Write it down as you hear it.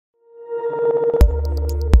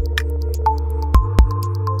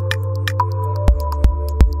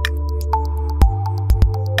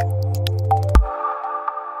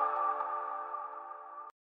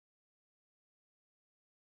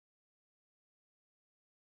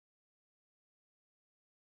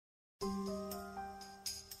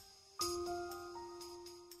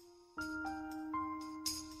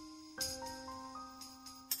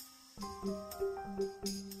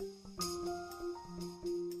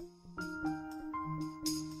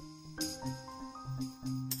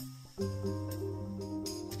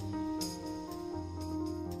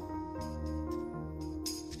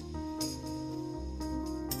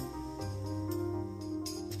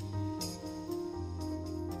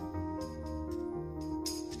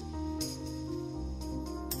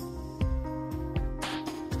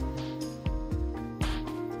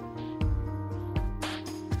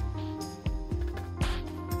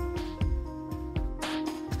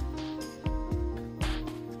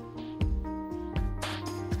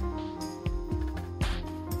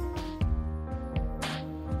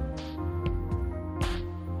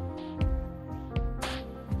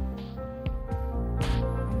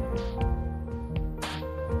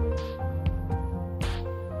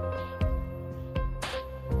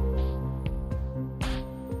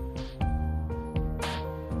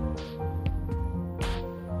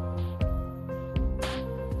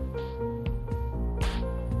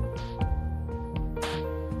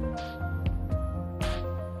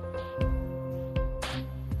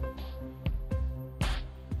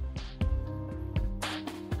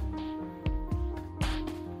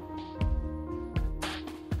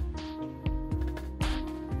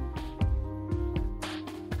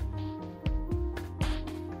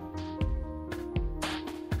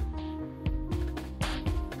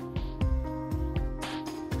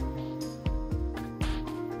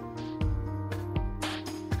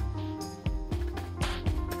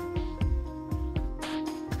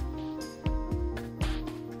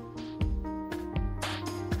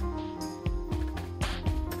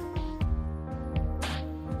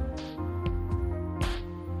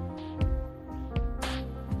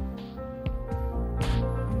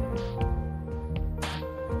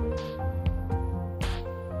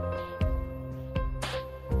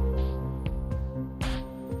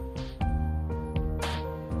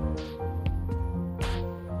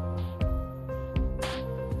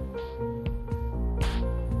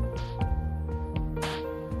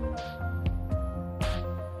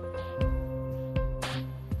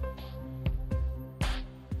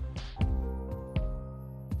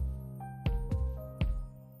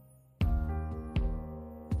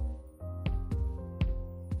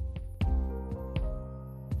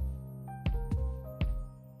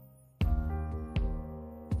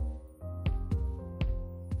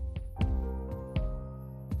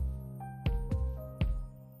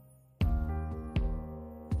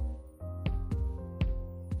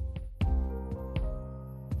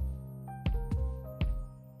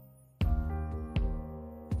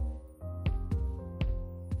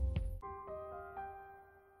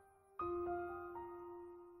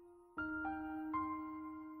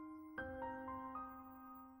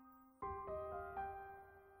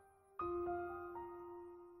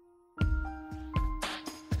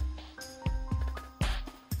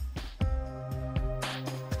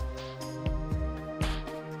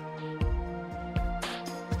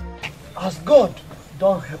As God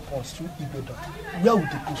don't help us through Ibadan, where would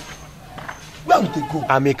they go? Where would they go?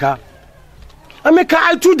 Amika,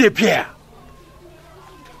 I too dey fear.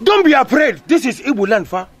 Don't be afraid. This is Igbo land,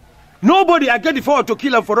 fa. Nobody I get the power to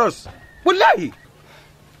kill him for us. Wallahi.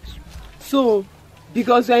 So,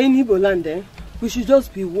 because we're in Igbo land, we should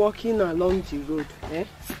just be walking along the road,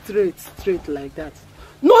 straight like that.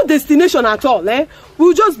 No destination at all,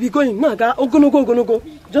 We'll just be going, Naga, go,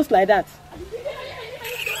 just like that.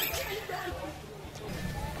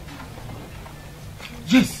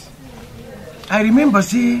 Yes, I remember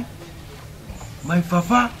say my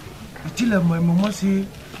papa, until my mama say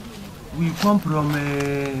we come from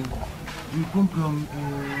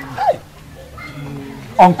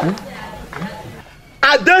Uncle.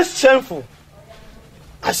 Are they shameful?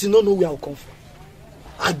 As you don't know where I come from.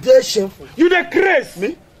 Are they shameful? You the craze.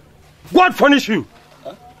 Me? God punish you.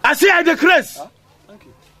 Huh? I say I the craze. Huh? Thank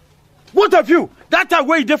you. What of you? That time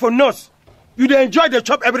where you there for nurse, you dey enjoy the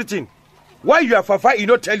chop everything. Why you are Fafa, he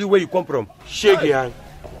not tell you where you come from? Shake your hand.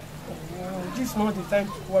 This is not the time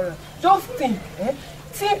to quarrel. Just think,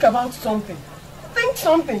 Think about something. Think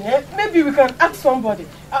something, Maybe we can ask somebody.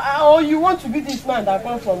 Or you want to be this man that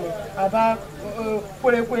comes from Aba,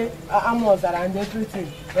 Kwerekwe, Amozara and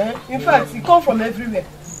everything. In fact, he comes from everywhere.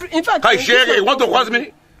 In fact, hey, Shege, you want to cross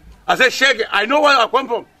me? I said, Shege, I know where I come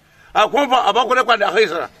from. I come from Aba Kwerekwe and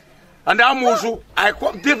Ahizara. And Amuzu, I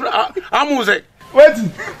come different, Amuze. Wait.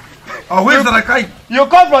 You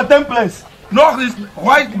come from 10 place. No, this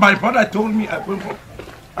why my brother told me I come from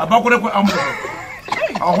Aba Kwerekwe Amuze.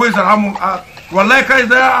 Ahizara, Waleka is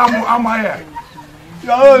there, I'm here.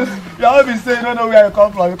 You always be saying you don't know where you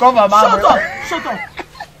come from. You come from Shut up!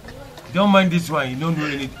 Don't mind this one, you don't know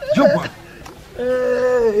anything. Jogwa.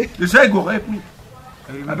 You say go help me.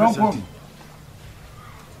 I don't come.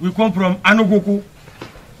 We come from Anugoku.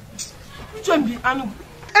 Jumbi Anugoku.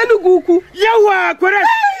 Anugoku. Yawa, correct.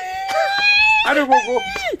 Anugoku.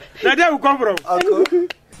 That's where we come from.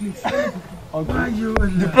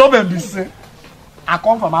 The problem is, I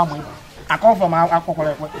come from Amu. I come from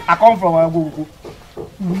Akokolekwe. I come from Anugoku.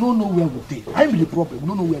 We don't know where we take. I'm the problem. We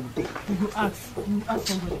don't know where we take. You ask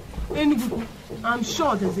somebody. Anugoku. I'm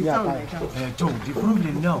sure there's a town like that. Tom, the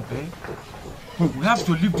problem now, we have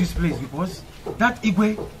to leave this place because that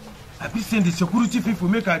Igwe, I've been saying the security people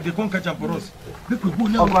make they can't catch up for us. Make we go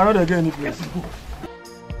now. I'm not again. Let's go.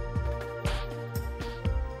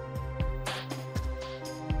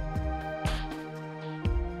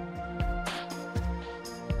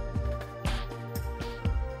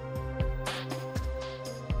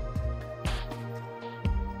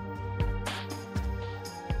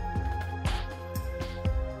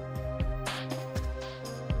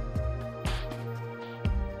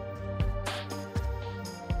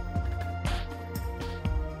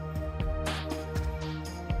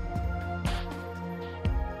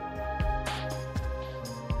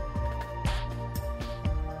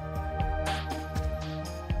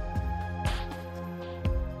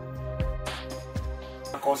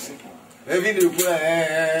 Even if you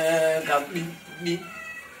can be,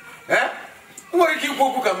 what you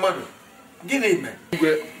go to man? Give him.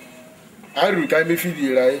 I will carry me feed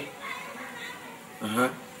you, right?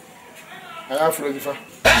 I have for the far.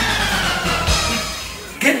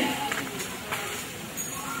 Get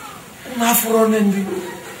enough running.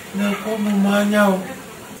 Now come on now.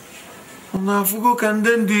 Now fugo can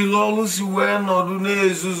then the lawless you wear not do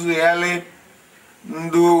Jesus really.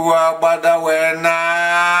 Do bada wena.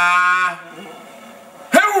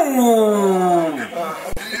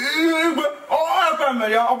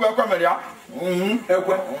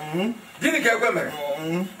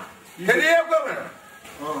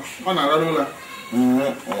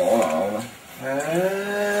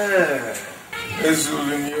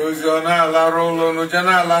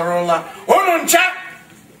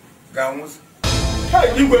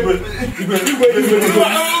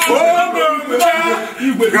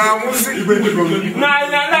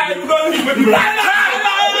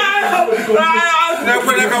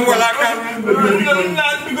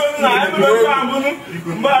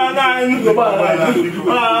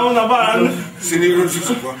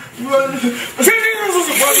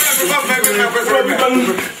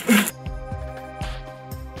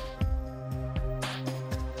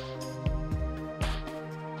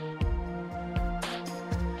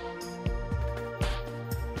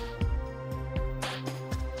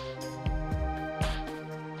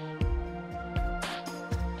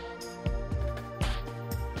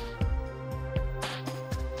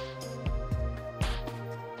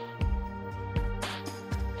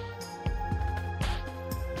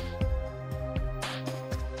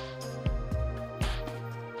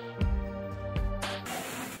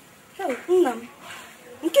 Nnam,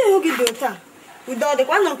 nke ihu gị dị otu a, udo ọ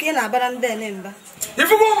dịkwa nọ nke ị na-abara ndị ene mba.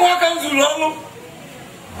 Ifugo ụmụaka m zuru ọnụ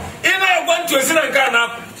ị na-agwa ntị osi na nke a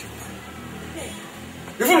na-apụ.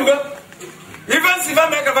 Ifugo ife nsi ife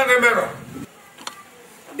mee ka fa na-emerọ.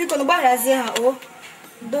 Biko na gbaghazie ha o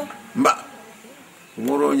do. Mba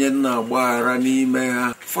nwere onye na-agbaghara n'ime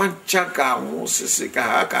ha fancha ka nwụsịsị ka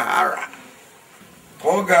ha ka hara ka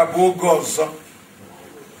ọ ga-abụ oge ọzọ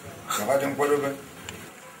ka ha dị nkwadobe.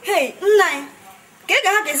 Hey, nna anyị, ka ị ga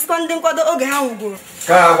ha ga-esikwa ndị nkwado oge ha nwụgoro.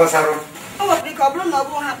 Ka ha gbasara O nwere ike ọ bụrụ na ọ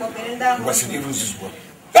bụrụ ha kpọkere ndị ahụ. gbasara iru nzuzo.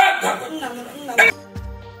 Nna m.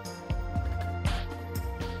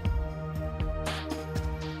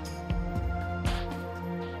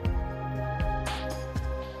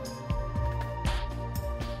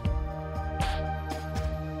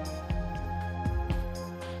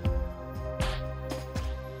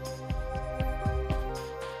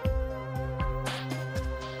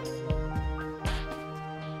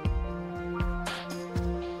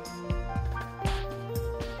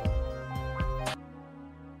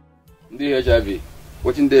 The HIV,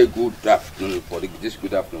 waiting there good afternoon for this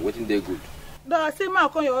good afternoon, waiting there good. No, I say ma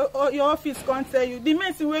come your office can't tell you. The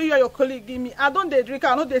medicine where you and your colleague give me, I don't they drink,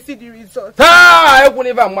 I know they see the results. Ah, I won't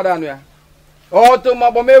even mother. Oh, to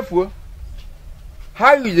my bomefu.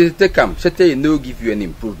 How you take them? Say no give you an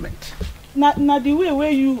improvement. Now the way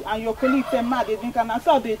where you and your colleague say ma they drink and that's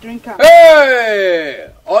how they drink. Hey,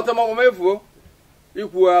 oh to my bomefu.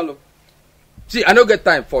 Equal. See, I don't get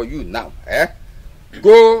time for you now.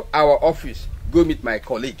 Go our office. Go meet my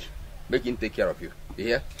colleague. Make him take care of you. You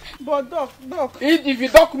hear? But doc. If you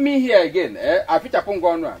dock me here again, I fit upon go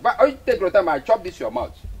on. But you take your time, I chop this your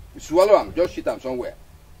mouth. swallow am, just shit am somewhere.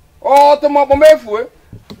 Oh, tomorrow go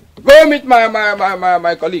meet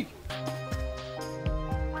my colleague.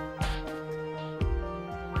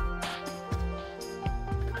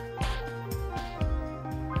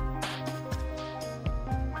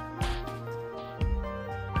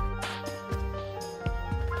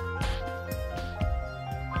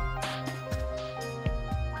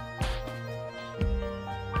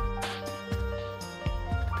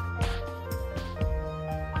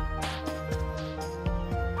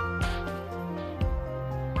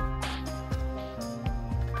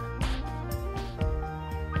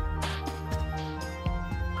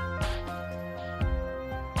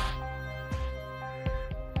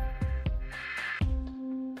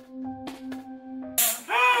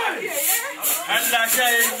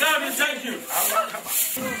 Thank you.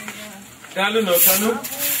 Kanu no Kanu.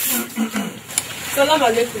 Salam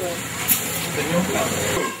alaikum.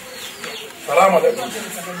 Salam alaikum.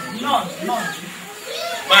 No.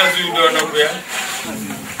 Mazu do no kuya.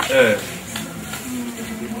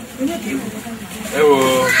 Ewo,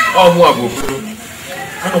 o mu abokuru.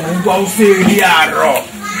 Ano mu gwa o se ri aro.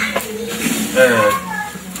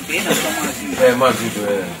 Mazu do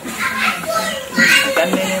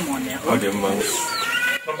Oh, the man.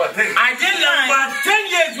 Number 10. I did number 10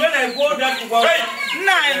 years when I go down to work.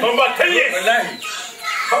 9. Number 10 years. I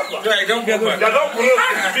don't get it. I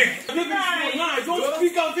don't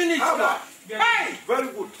speak and finish. Hey! Very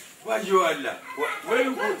good. Why you are there?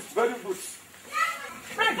 Very good. Very good.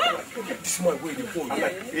 This is my way to phone. I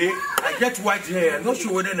get white hair. I'm not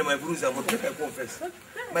sure whether my bruise have take a confess.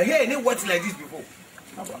 My hair ain't white like this before.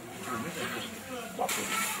 Thank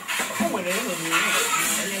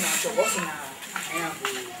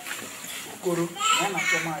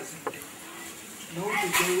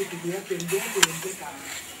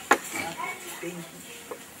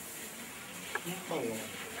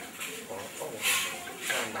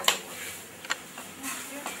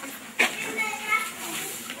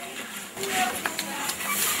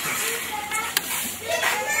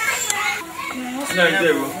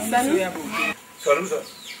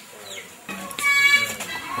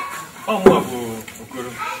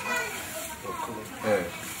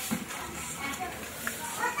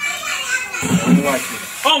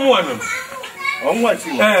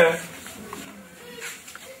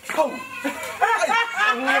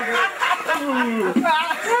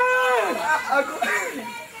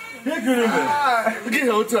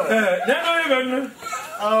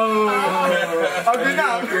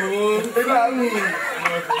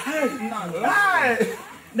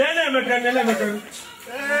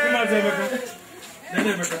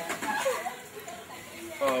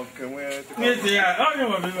you.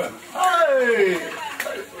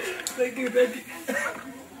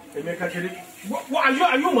 What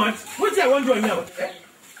are you mad? What do I want to do now? You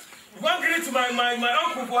want to get to my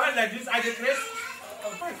uncle for her like this? I just rest.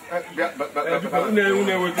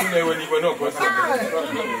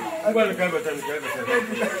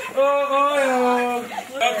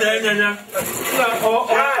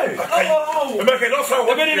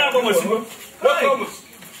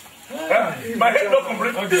 My head not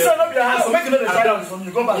complete. This is not your house. Make another side out from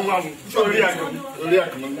you. Go back.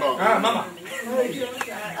 Mama.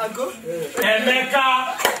 Uncle.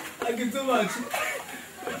 Emeka. Thank you too much.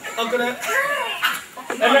 Uncle.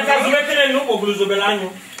 Emeka, you making a no oguluzo belanyo.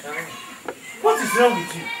 What is wrong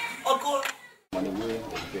with you? Uncle.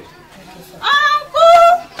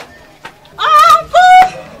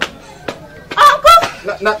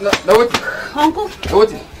 Uncle. Uncle.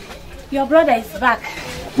 What? Your brother is back.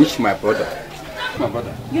 Which my brother? My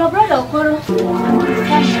brother. Your brother Okoro.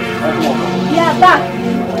 They are back.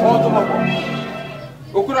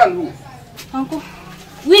 Okoro and who? Uncle.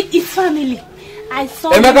 With his family. I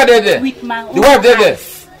saw Emeka him with my own the wife there.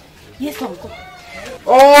 Yes, Uncle.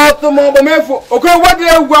 Oh, tomorrow, Mefo. Okay, what do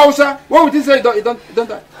you go, sir? What would you say? Don't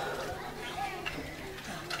die.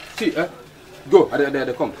 See, go.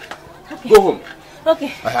 They come. Okay. Go home.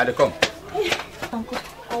 Okay. I had to come. Uncle.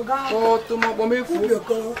 Oh, tomorrow,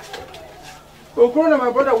 Mefo. Okoro and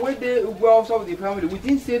my brother, where they go outside with the family, we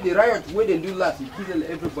didn't say the riot where they do last. He killed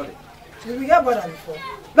everybody. Did we hear about that before?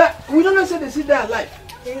 But we don't know say they sit there alive.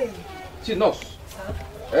 Hey. She knows.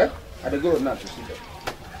 I go now to see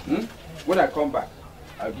them. When I come back,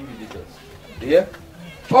 I'll give you details. Yeah?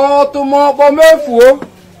 Oh, tomorrow, Mefo.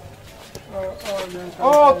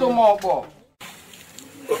 Oh, tomorrow.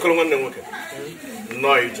 Okoro nwanne nwoke.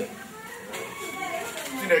 No ije.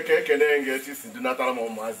 Chineke ekene nge si dị natara m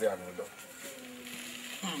ụmụazị ya n'udo.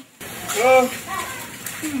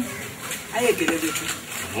 Anyị ekele gị.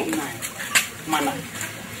 Mana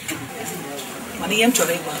ihe m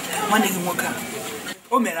chọrọ ịgwa nwanne gị nwoke a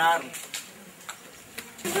O mere arụ.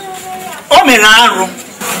 O mere arụ.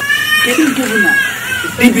 Kedu nke bụ na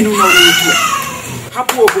ibi n'ụlọ ọrụ ugbu a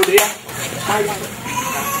hapụ obodo ya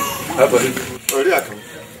Oriakụ.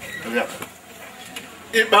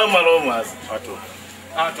 Ikpe mara ụmụazị.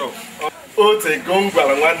 Otu ego m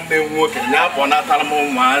gwara nwanne m nwoke ya kpọnatara m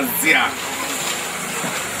ụmụazị a.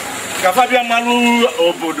 Kafa bịa malụ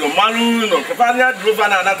obodo malụ ụlọ kafa bịa drova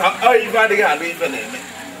na-anata ife adịghị alụ ife na-eme.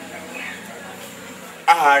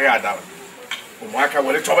 Aha agha adara. Ụmụaka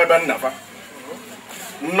were chọba ebe nnafa.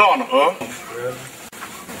 Nnọọ.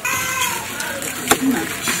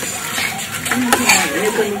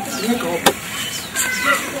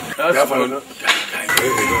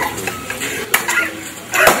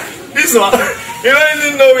 This one, you don't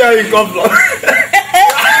even know where you come from.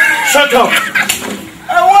 Shut up.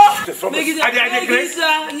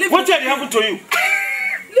 What did happen to you?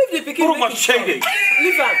 Leave the pikin.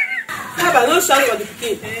 Leave am. Abba, don't shout for the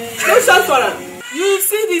pikin. Don't shout for am. You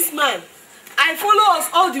see this man? I follow us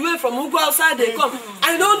all the way from Ugo outside they come.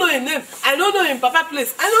 I don't know his name. I don't know him papa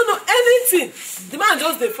place. I don't know anything. The man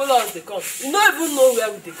just they follow us they come. You don't even know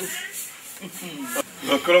where we they go.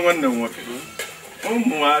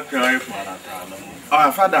 Ụmụaka ịkpara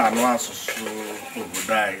taa fada anụ asụsụ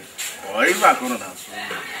obodo anyị ọ ife akụrụ na asụ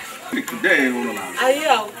today ụlọ na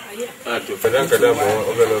Ayo. Feda nkada bụ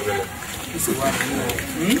obele obele.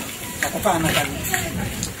 Akụkọ anataghị.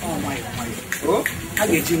 Ọ nwayọ. A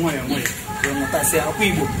ga-eji nwayọ wee mụtasị akwụkwọ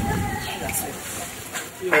Igbo.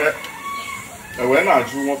 wee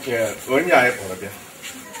na-ajụ nwoke onye anyị kpọrọ bịa.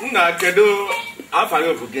 Nna kedu afa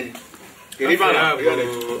gị bụ gịnị? Kedu ife a na-akpụ ya?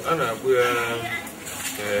 A na-akpụ ya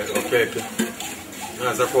Okeke.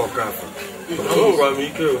 Na-azakwa Ọkafọ. Ọ m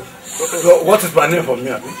ike o. What is my name for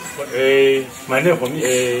me? My name for me?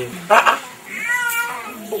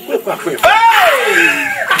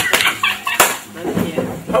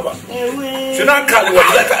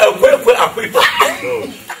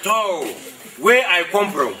 So, where I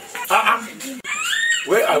come from?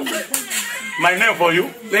 My name for you?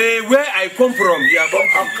 Where I come from? Yeah,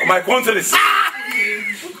 my country is.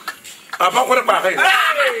 Abakwere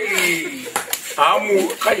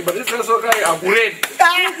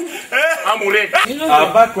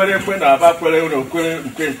kwe na abakwere ụlọ kwere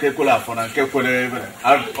nke kwere afọ na nke kwere ebe.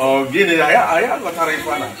 Ọ gịnị anyị aghọtara ife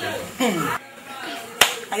na nke.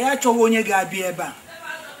 Anyị achọghị onye ga-abịa ebe a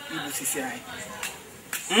igbusisi anyị.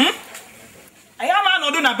 Anyị ama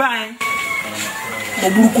anọdụ na be anyị.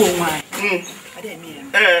 Ọgburukwa onwe anyị.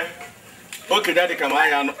 Okenye dị ka ma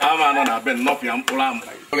anyị ama anọ na be nnọpụ ya mkpụrụ ama.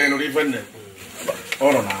 Ole nụrụ ife nne.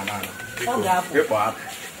 Ọrụ na ana. Ịkpọ apụ.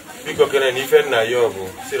 Biko kere na ife nna ya ọ bụ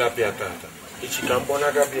sirapịa tata. Ichi ka mkpọ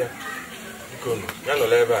na gabịa. Biko ya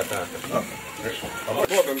nọla ebe a tata.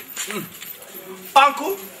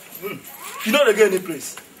 Uncle, you know they go any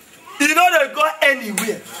place. You know they go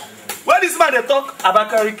anywhere. When this man they talk about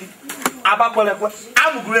Kariki, about Kolekwe,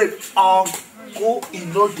 I'm great. Uncle, you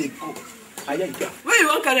know they go. Where you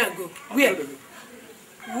want carry and go? Where?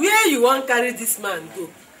 Where you want carry this man go?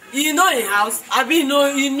 You know in house. I mean,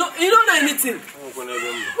 you don't know anything.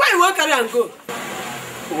 Where you want carry and go?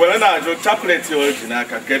 Well, na jo chaplain ti o jina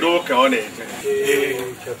ka kedu ka ọ na-eje.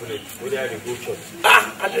 Chaplain, we dey go church.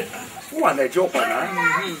 Who na joke na?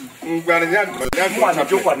 Ngwara ya Who na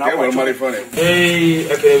joke na? Well, mari phone.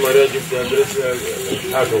 Okay, Maria just address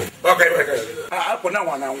ago. Okay. Ako na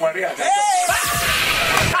wana ngwari ya.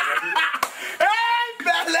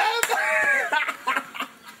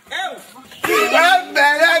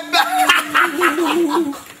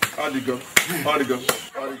 Adigo.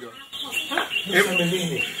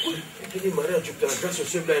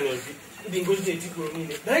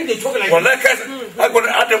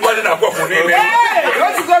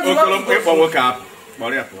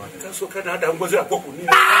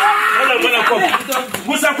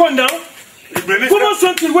 Comment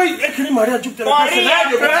sont-ils? Oui, écris Maria Jupiter. If I want to get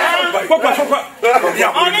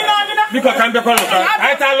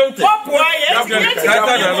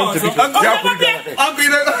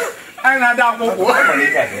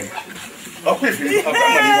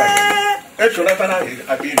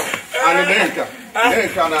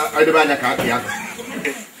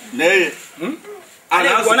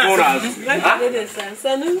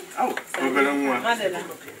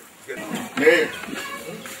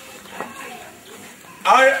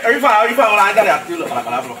to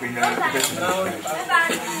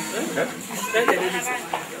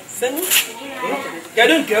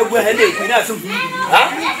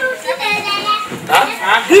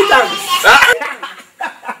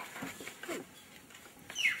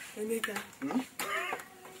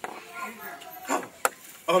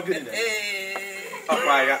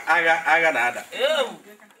I got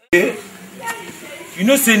You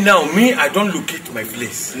know, say now, me, I don't locate my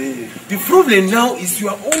place. The problem now is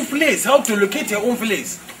your own place. How to locate your own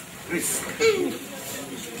place? Please.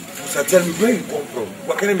 So tell me where you come from.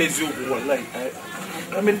 What can I make you?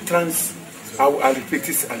 I mean, trans. I'll repeat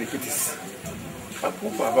this. I'll repeat this.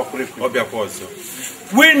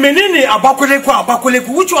 Wait, menene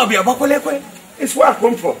abakolekwe. Which one be abakolekwe? It's where I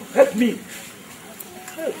come from. Help me.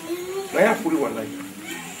 Help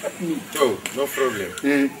me. Oh, no problem.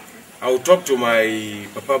 I will talk to my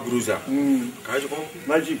Papa Bruiser.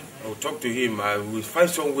 Magic. I will talk to him. I will find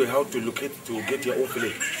some way how to locate to get your own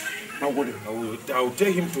place. I will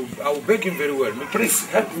tell him to. I will beg him very well. Please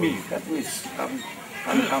help me. Help me.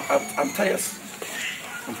 I'm tired.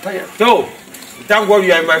 I'm tired. So, thank God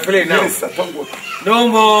you are my friend now. Yes, thank God. No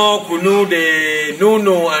more kunu, the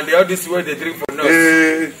no, and the other way they drink for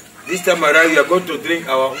us. This time around, we are going to drink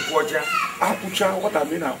our nkwocha. Akucha, what I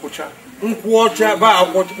mean, akucha. Nkwocha,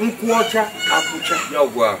 nkwocha, akucha.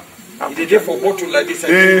 Yawwa. It is there for bottle like this.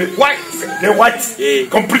 White. The white.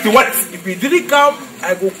 Completely white. If you drink out,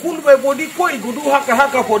 I go cool my body. Boy, go do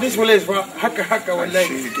haka for this place. Haka one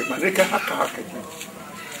like. Haka.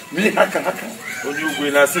 Me haka. When you go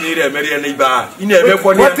in a scenario, Mary and Iba.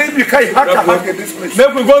 What if you can't haka this place?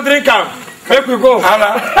 Make we go drink out. Make we go.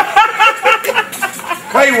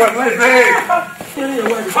 Kai what like that?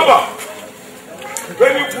 Haba.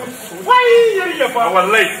 Why are you our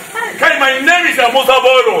late? Kai, my name is Amusa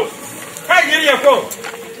Boros. Kai, here you come.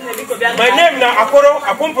 My name now Akoro.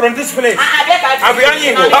 I come from this place.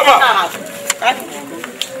 Abiani. Haba.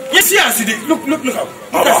 Yes, yes, look up. Look at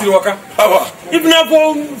the worker. If not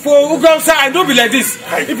for Ugansa, I don't be like this.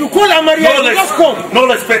 If you call Amaria, no, just come. No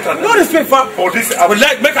respect. No respect for this. I would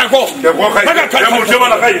like make her go. The worker.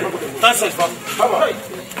 That's it.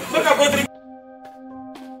 Make her go drink.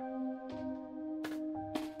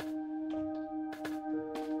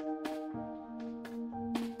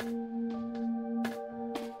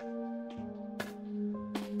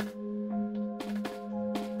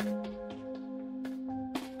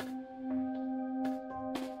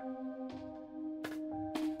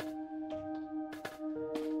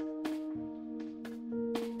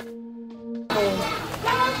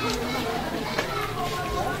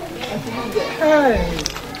 Hey,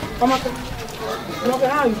 come on.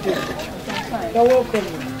 How are you doing? You're welcome.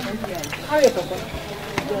 How are you, Papa?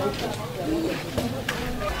 You're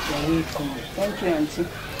welcome. Thank you, Auntie.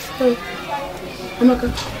 Hey, Amaka.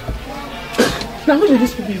 Now, who did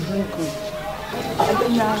these people bring home?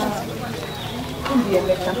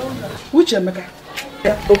 Emeka. Which Emeka?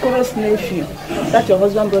 Okoro's nephew. That's your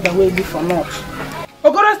husband, brother, who will be from us.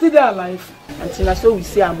 Okoro still there alive? Until so we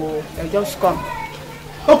see him, they just come.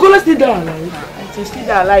 Okoro still there alive? Until still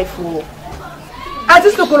there alive. I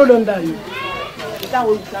just Okoro don't die. That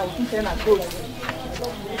will keep them at home.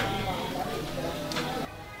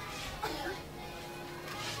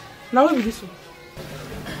 Now what will this one?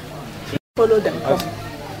 Follow them. Come.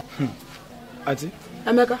 Auntie?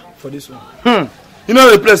 Emeka? For this one. You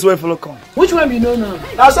know the place where follow come. Which one we know now?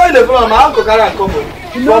 That's why they follow. My uncle carry and come.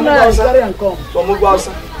 You know now you carry and come. From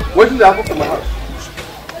Mugwasa. What did happen to my house?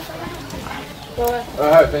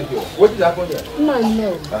 Thank you. What did happen there? No,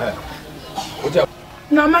 no.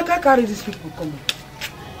 Now Emeka carry these people come.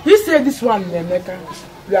 He said this one Emeka,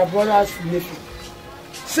 we are brothers nephew.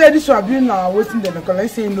 Say this one being now waiting them because I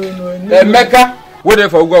say no. Emeka, what they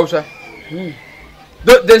for Ugwausa?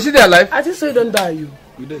 They see they alive? I think so you don't die you.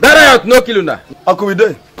 That out no kill now. Uncle we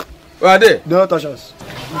there. Where are they? They don't touch us.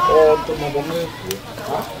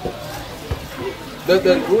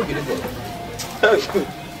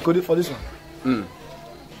 Could it for this one?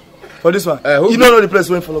 For this one? You don't know the place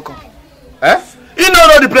where follow come. You don't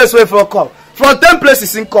know the place where follow come. From 10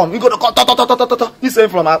 places in come, you go to He's saying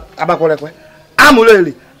from Abakolekwe,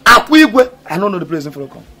 Amuleli, Apuigwe. I don't know the place in follow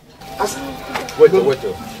come. Wait.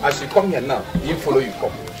 As you come here now, you follow you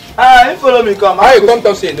come. He follow me come. How you come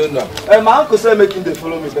to say don't know? My uncle said making they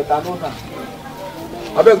follow me, but I know now.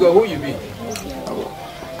 I beg you, who you be?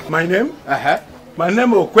 My name? My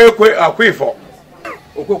name is Okwekwe Akwifo.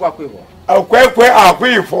 Okwekwe Akwifo.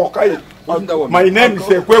 My name is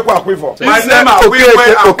Okwekwe Akwifo. My name is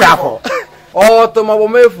Okwekwe Akwifo. Oh,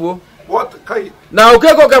 Tomabomefu. What? Now,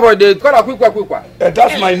 Okwekwe, they call Akwikwa.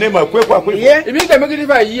 That's my name, Okwekwe Akwifo. Yeah. It means they make it if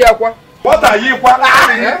I hear Aqua. What are you?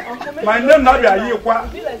 My name not be Ayikwa.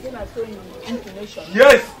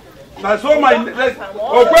 Yes. That's all my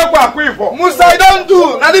Musa, I don't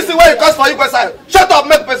do. Now this is why it costs for you guys. Shut up,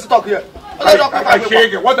 make person talk here. I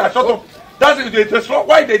shake it. What I shut up. That's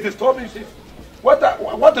why they disturb me. What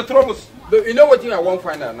the troubles? You know what thing I won't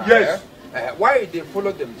find out now? Yes. Why they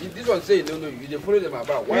follow them? This one say no, you they follow them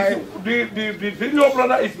about. Why? The senior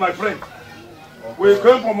brother is my friend. Okay. We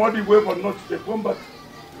came from all the way from North to come back.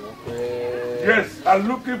 Okay. Yes, I'm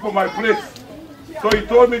looking for my place. So he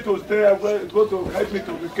told me to stay away, go to help me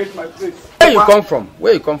to locate my place. Where you come from?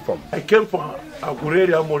 Where you come from? I came from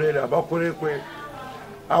Akureri, Abakurekwe,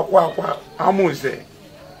 Akwa, Amunse.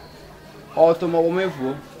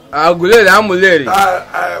 Automomefu. Agulere, Amuleri.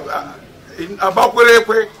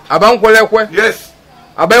 Abakurekwe. Abankwelekwe? Yes.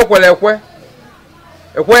 Abankwelekwe?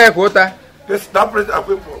 Ekwe Kota? Yes, that place I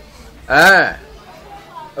came from. Ah.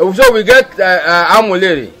 So we get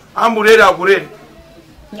Amuleri. Amuleri, Akureri.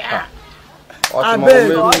 Yeah. I beg.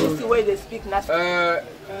 This is the way they speak now.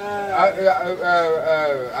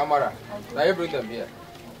 Amara, now you bring them here.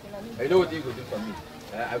 I know what you will do for me.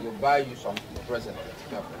 I will buy you some present.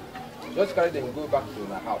 Just carry them and go back to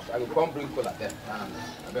my house. I will come bring cola there.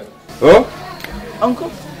 I beg. Oh?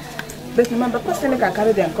 Uncle, but remember, person can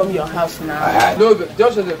carry them come your house now. No,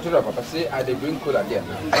 just as the children, Papa say, I they bring cola there.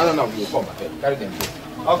 No, we will come. Carry them here.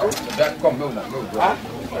 Uncle, then come, no.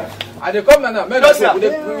 And they come now.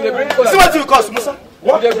 They bring cola. See what you cost, Musa?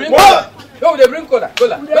 What? They bring cola. No, they bring cola.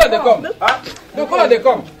 Cola they come. Huh? No, cola they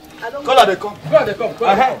come. Cola they come. Cola they come.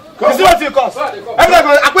 You see what you cost?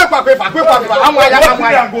 Everybody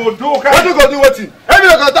go,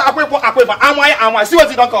 see what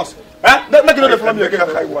you don't cost. Make you know the from you again.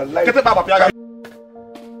 Get it back.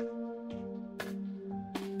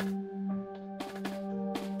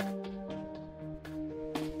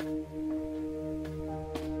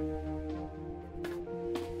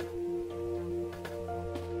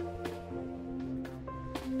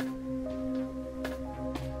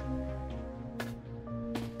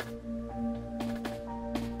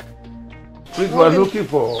 Please, we are looking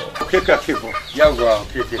for Keka Kefo. Yawa,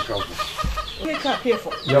 Keka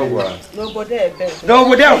Kefo. Yawa. Nobody there.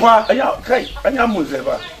 Nobody there.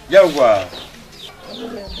 Anyamuzeba. Yawa.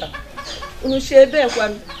 Unushebe kwa.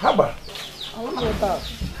 Haba.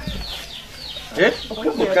 Eh?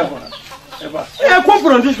 I come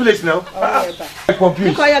from this place now. I'm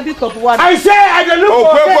confused. I say I don't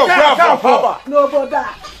look for Keka. Nobody.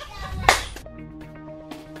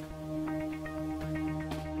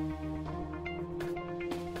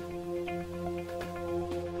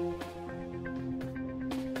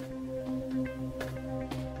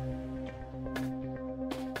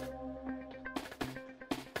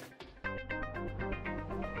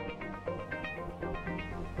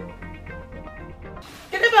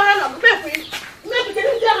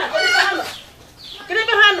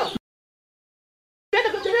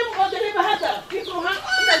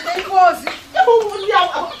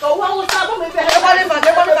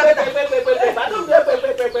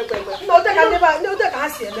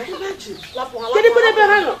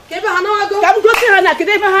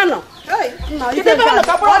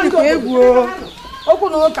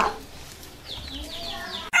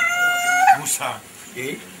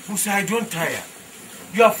 Musa, I don't tire.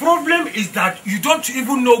 Your problem is that you don't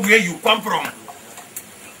even know where you come from.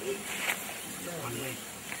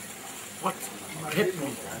 What? Help me.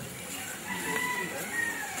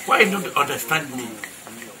 Why not understand me?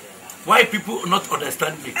 Why people not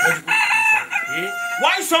understand me?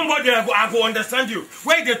 Why somebody I go understand you?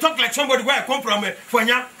 Why they talk like somebody where I come from?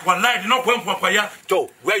 Fanya, wallahi, they not come from Fanya. So,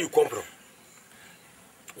 where you come from?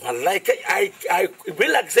 Wallahi, I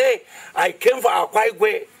will like say I came from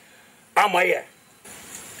Akwaigwe. Amaya.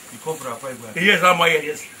 You come from Akwaigwe? Yes, Amaya,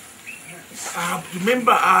 yes. I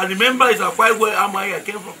remember it's Akwaigwe Amaya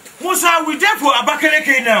came from. Musa, we there for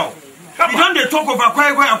Abakaleke now. You don't they talk of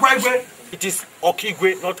Akwaigwe? It is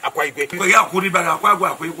Okigwe, not Akwaigwe. I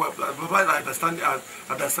understand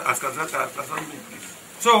me, please.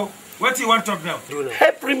 So, what do you want to talk now?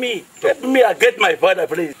 Help me. Help me, I get my father,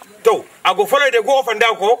 please. So, I go follow the go off and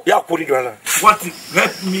down, go? Yeah, what?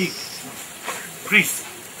 Help me, please.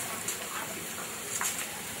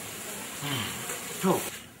 So,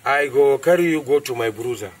 I go carry you go to my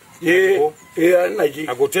bruiser. Yeah,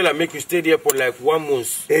 I go tell her make you stay there for like 1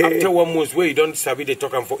 month. After 1 month, where you don't sabi they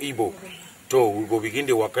talk for Igbo. So we go begin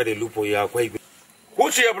the waka the loop for your Akwaigwe.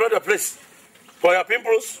 Who's your brother place? For your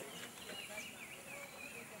pimples?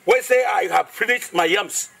 Where say I have finished my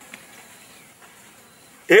yams?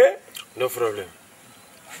 Eh? No problem.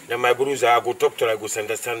 Then my bruiser, I go talk to her, I go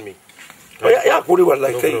understand me. Yeah, no problem.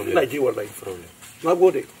 No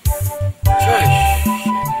go there.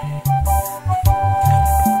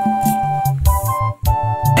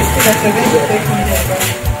 I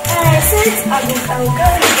said I will carry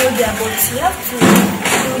you there, but you have to do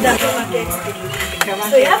that market.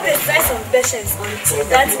 So you have to exercise some patience until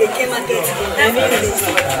that Eke market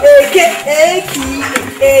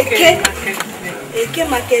Eke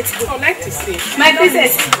market. I like to see. My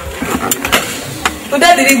princess. Udo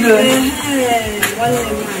diri go. One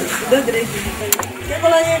man. Udo diri go.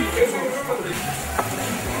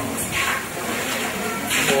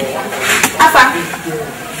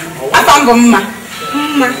 Afa ngo mma.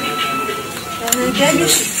 Mma.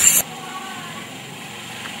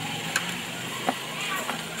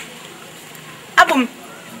 Abum.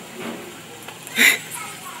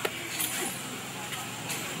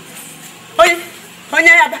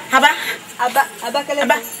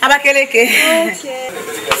 Abakeleke. Okay.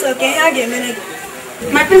 So can you give me?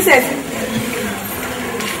 My princess.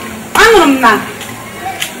 Anụrụ m na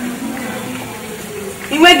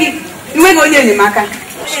inweghị onye enyemaka.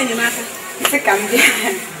 Onye enyemaka. Isi ka m bịa.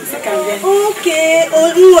 Okay.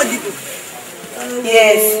 Odibo.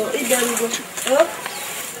 Yes. Idarugo.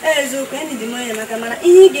 Ezo ko eni di mo enyemaka mana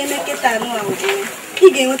ihe ga-eme keta no awu. Ị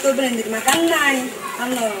ga-enweta obere ndị maka nna anyị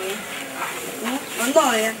anọ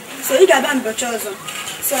ya. So ị ga-aba mbochi ọzọ.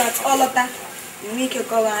 So that all of that you make a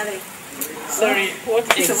cover. Sorry, what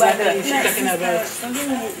exactly is she talking about?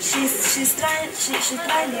 She's trying. She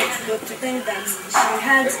tried to think that she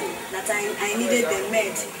had that I needed the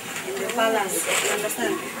maid in the palace. You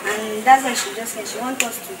understand? And that's why she just said she wants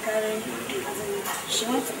us to carry. She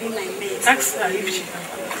wants to be my maid. Ask her if she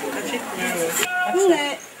can take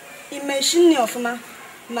me. Imagine of ma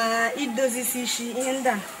it does this she in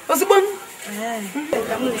that. Osubon.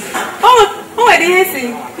 Oh, where did he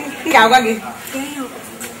sing? Ngawagi.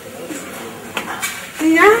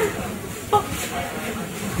 Nya.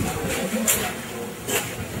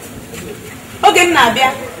 Oge m na-abịa.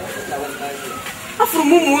 Afụrụ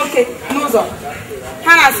m ụmụ nwoke n'ụzọ.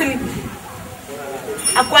 Ha na-asị m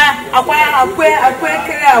akwa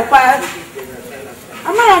ekere akwa.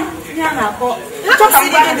 Amara m ihe a na-akọ. Ha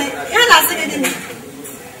na-asị gị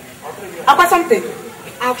akwa something.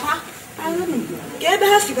 Akwa. Ka ebe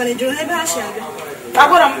ha si gwana jụrụ ebe ha si abịa.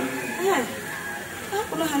 Agwara m.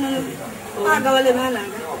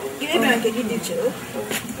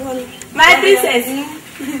 My princess.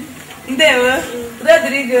 Ndewo.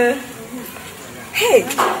 Rodrigo. Hey.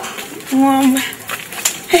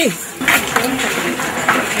 Hey.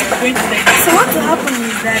 So what will happen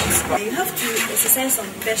is that you have to exercise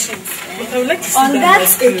some patience on that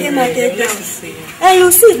Eke market ground. And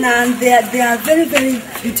you see now they are very, very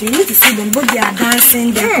beautiful. You need to see them, but they are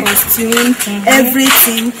dancing, their costume,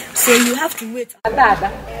 everything. So you have to wait.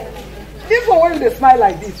 People when they smile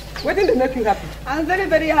like this, waiting they make you happy. I'm very,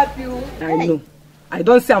 very happy. I know. I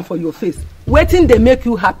don't see them for your face. Waiting they make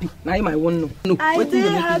you happy. Now I won't know. No. I dey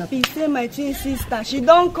happy. Say my twin sister, she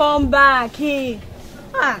don't come back. Hey.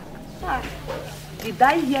 Did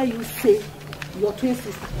I hear you say your twin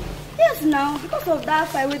sister? Yes, now because of that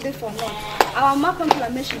fight we did for months. Our mama come to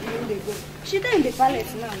me she didn't go. She dey in the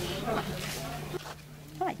palace now.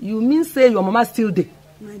 You mean say your mama still there?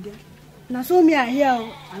 My dear. Now so me are here.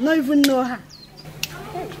 I don't even know her.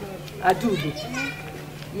 I do.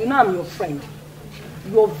 You know I'm your friend.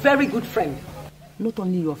 You're a very good friend. Not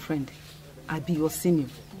only your friend, I be your senior.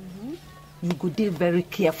 You go there very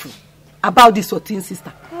careful about this your twin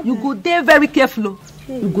sister. Okay. You go there very careful.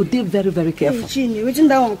 You go there very, very careful. Hey, Chini, which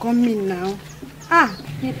that one come in now?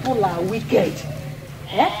 People are wicked.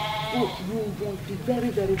 Oh, you won't be very,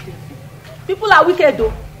 very careful. People are wicked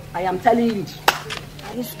though. I am telling you.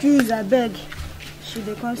 Excuse, I beg. She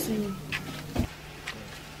dey come see me.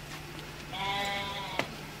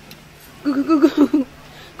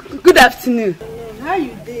 Good afternoon. How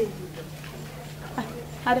you doing?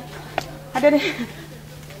 I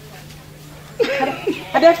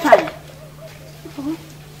did fine.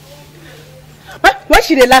 Why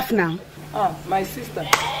should they laugh now? My sister.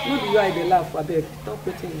 No be why they laugh. I beg. Stop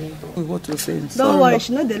putting me. What you're saying. Don't worry,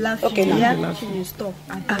 she know they laugh. Okay, now. Yeah, she will stop.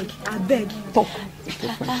 I beg. Talk.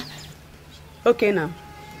 Okay, now.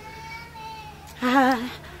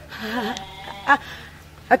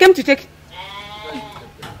 I came to check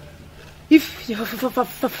if your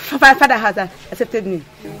father has accepted me.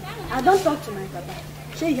 I don't talk to my papa.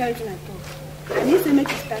 She hear it when I talk. I need to make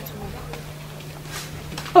you start work.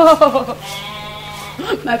 Oh,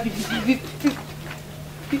 my baby.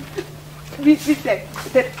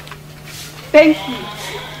 Thank you.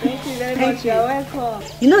 Thank you very much. You're welcome.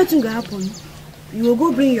 You know what's going to happen? You will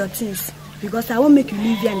go bring your things because I won't make you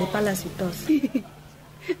live here in the palace with us.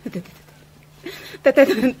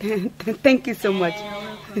 Thank you so much.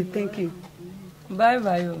 Thank you. Bye.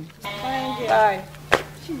 Bye.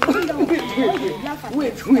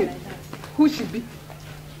 Wait. Who she be?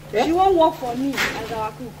 She won't work for me as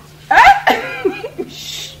our cook.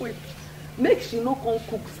 Shh, wait. Make she no come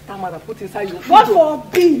cook stammer and put inside your food. God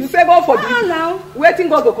forbid. You say God forbid. Ah, now. Waiting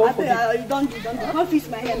God go come for you. You don't. Don't fix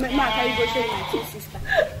my hair. Make I carry go show my twin sister.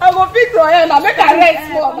 I go fix your hair now. Make her rest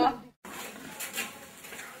small now.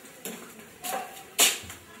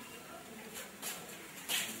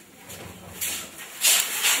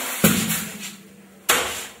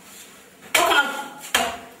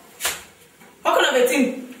 What kind of a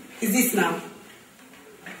thing is this now?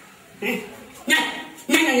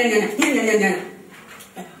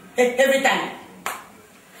 Every time.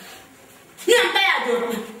 Yeah, I'm tired,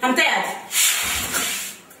 though. I'm tired.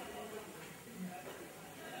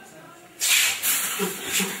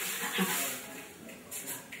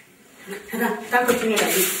 Can't continue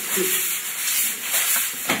like this.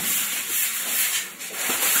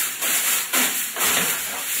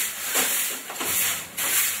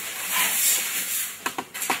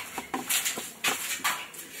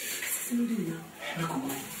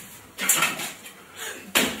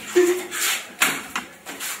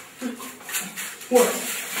 What?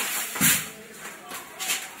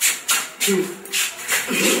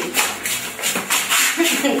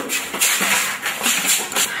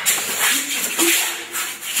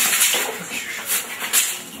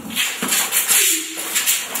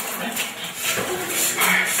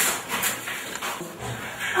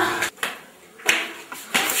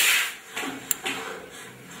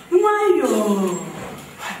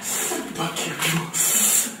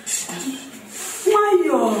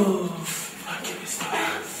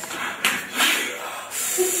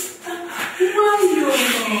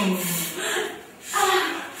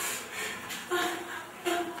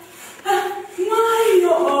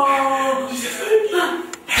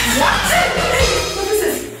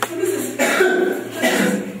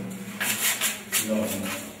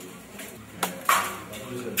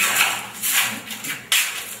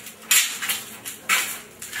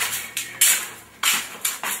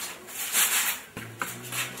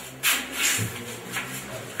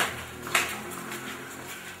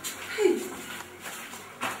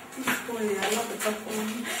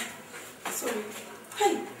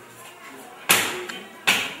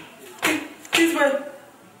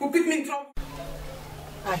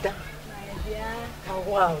 Ada.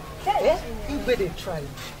 Wow. Eh? You better try.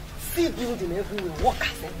 See building everywhere,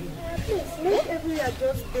 workers everywhere. Please, make everywhere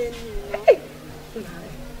just pay me.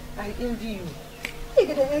 I envy you. You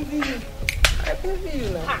get envy you. I envy you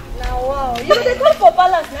now. Now wow. You dey come for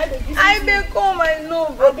balance now. I dey come, I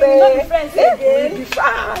know, but we no be friends again.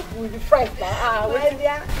 We'll be friends now. My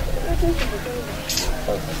dear.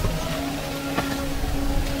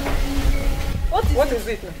 What is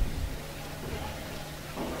it now?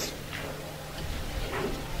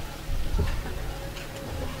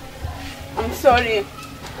 I'm sorry.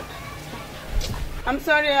 I'm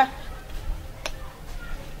sorry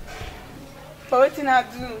for what I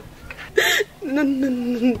do.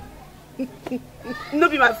 No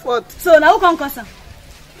be my fault. So now who come cause am?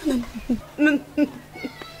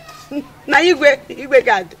 Now Igwe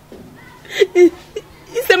God. He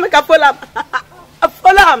said make I follow him. I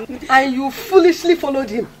follow him. And you foolishly followed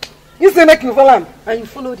him. You say make you follow him and you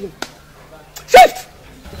followed him. Shift!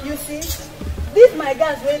 You see? These my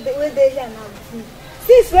guys where they here now.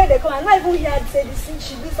 Since where they come, I'm not even here to say this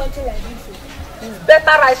she do something like this. It's better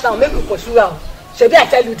right now, make you pursue her. Shebi, I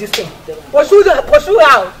tell you this thing. Pursue her.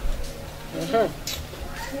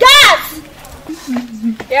 Gas!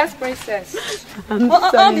 Yes, princess.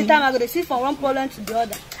 All the time I go to see from one problem to the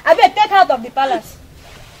other. I better take out of the palace.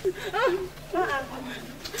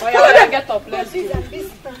 Oh yeah, get up, let's go.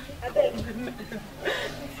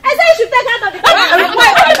 I said you should take out of the palace.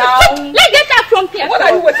 Let's get out from here. What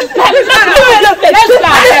are you waiting for? Let's go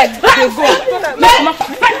ahead. Let's go.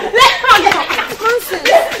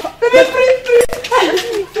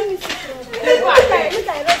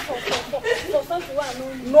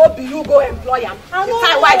 No, be you go employ him. The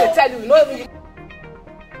time why they tell you, no.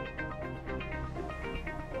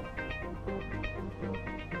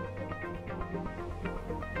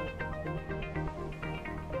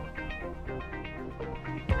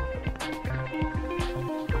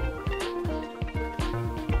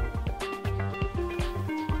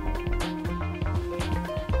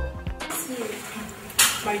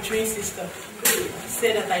 My twin sister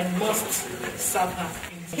said that I must serve her.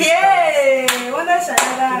 Yay! Wonder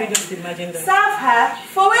Shanada. Can you just imagine that? Serve her?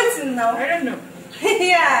 For waiting now? I don't know.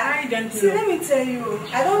 Yeah. I don't know. See, let me tell you,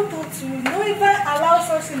 I don't talk to you. Don't even allow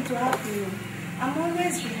something to happen. I'm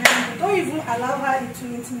always behind you. Don't even allow her to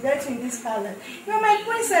intimidate you in this palace. You're my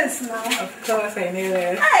princess now. Of course, I know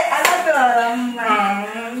that. I love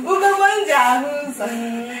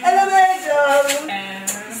you.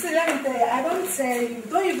 See, let me tell you, I don't tell you.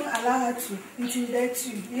 Don't even allow her to intimidate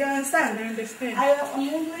you. You understand? I understand.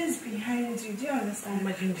 I'm always behind you. Do you understand?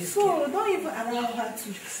 Imagine this. So don't even allow her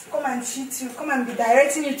to come and cheat you, come and be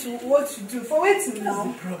directing you to what to do. For waiting now.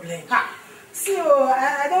 That's the problem. Ha. See,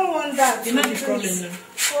 I don't want that. You know the problem now?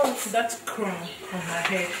 What? That crown on her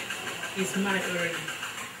head is mine already.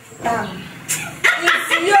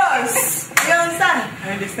 It's yours. You understand? I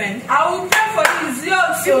understand. I will pay for it. It's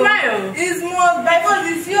yours. It's mine. It's more by force.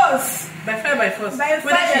 It's yours. By fire, by force. By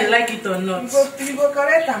whether fire. she like it or not. You go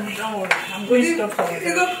correct them. Don't worry. I'm going to stop for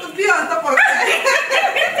You go be on top of it.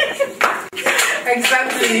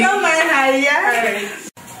 Exactly. You don't mind her, yeah?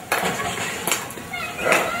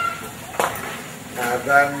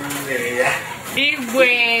 Alright. Igwe.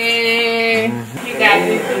 You got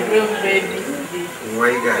this room, baby.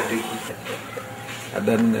 Why got it?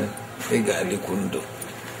 Adan, they got the kundo.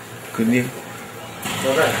 Couldn't you?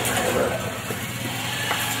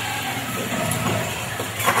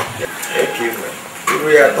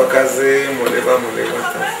 We are talking Moleva.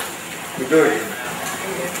 You do it.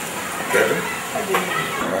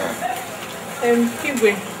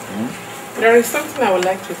 Igwe, there is something I would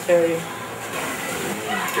like to tell you.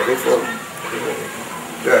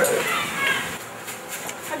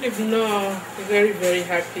 I live now very, very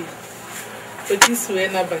happy. But this way,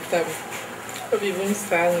 na batam. I'll even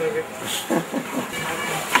stand with it.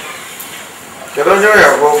 You don't know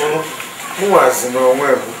your home. Who was no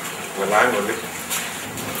way? Well, I'm with it.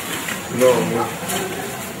 No,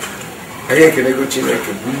 I can go to like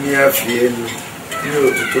a bunya field. You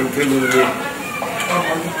know, to kill me.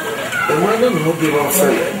 The one who be one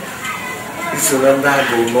fellow. It's a land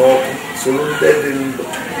so dead in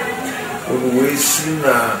the way seen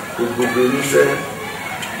a good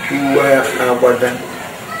who are Abadan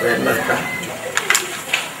and Naka.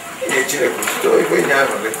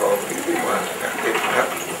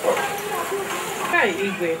 Hi,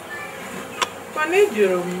 Igwe.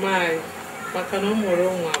 Manager my Macanomo.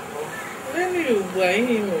 Then you buy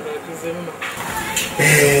him or December.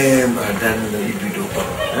 Madame, you do.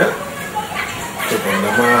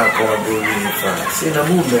 Nama kau boleh faham. Sina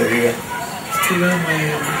mu Maria, still my.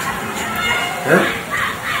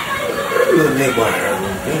 Lu ni buat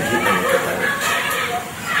lu ni kita ni kata.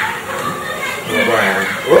 Lu buat.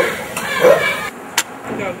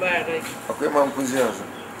 Gambar. Aku memang pujian.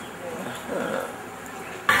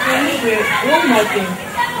 Anyway, one more thing.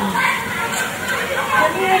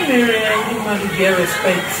 Can you human being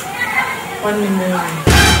respect? One more.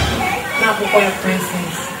 Now, for your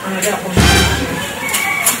presence, another one.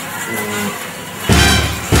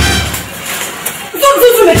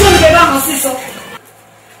 Tudo me chama de barro assim só.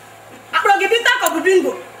 A progebita com o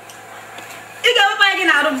bingo. E que eu vou aqui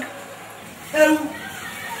na room.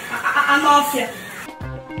 A máfia.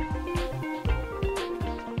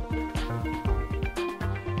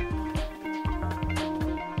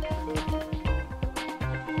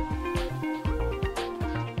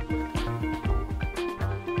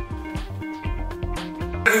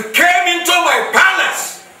 You came into my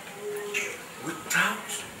palace without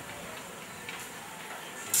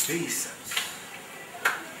Jesus.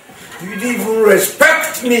 You didn't even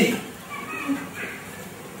respect me.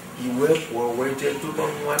 You were waiting to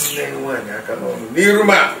come one day when I can only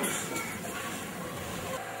Niruma.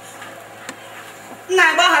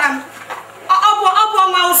 Nabaharam. Opo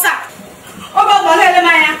Mausa. Opo Bolele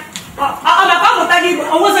Maya. Opo Mutagi,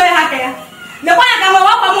 almost very happy. The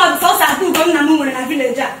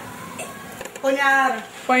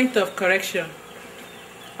point of correction.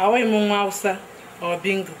 Awa Mausa or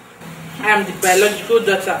Bingo. I am the biological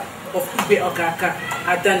daughter of Ibe Okaka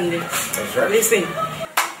Adanle. That's right. Listen.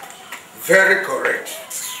 Very correct.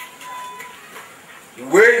 The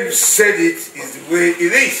way you said it is the way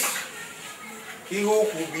it is. He who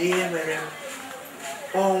could be in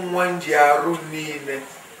on one jarunine.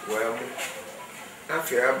 Well,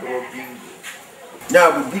 after Bingo.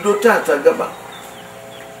 Now we do tata gaba.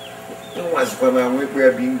 No one's gonna make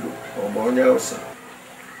a bingo or Monelsa.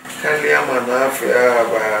 Can you manafia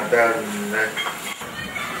by Dan?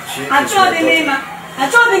 I told the name,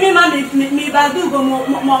 me Badugo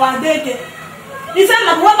Mowadeke. He said,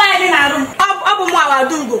 what I didn't have up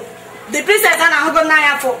Mowadugo. The princess and I have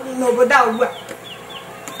Naya for Noboda.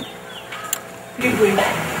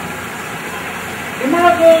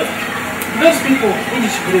 Remember those people in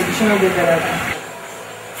this traditional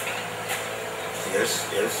Yes,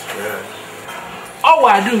 yeah. Oh,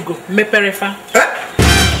 I do go. Me perefa.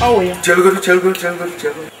 Oh, yeah. Chelgo.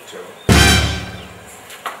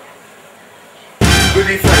 Good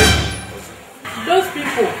evening. Those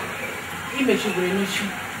people, image you.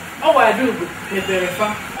 Oh, I do go. Me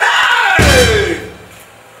perefa. Hey!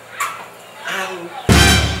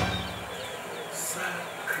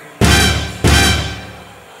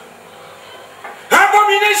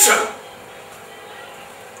 Attention!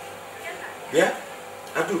 Yeah?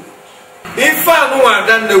 Adu. If I know I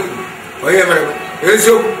don't know,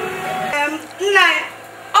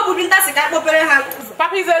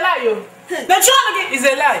 Papa is a lie. Is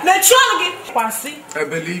a lie. I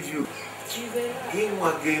believe you.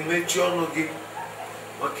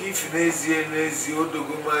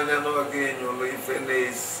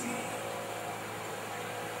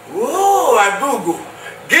 Oh, Adugo.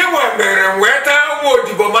 Give one man and wet out wood,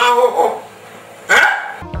 Bomaho.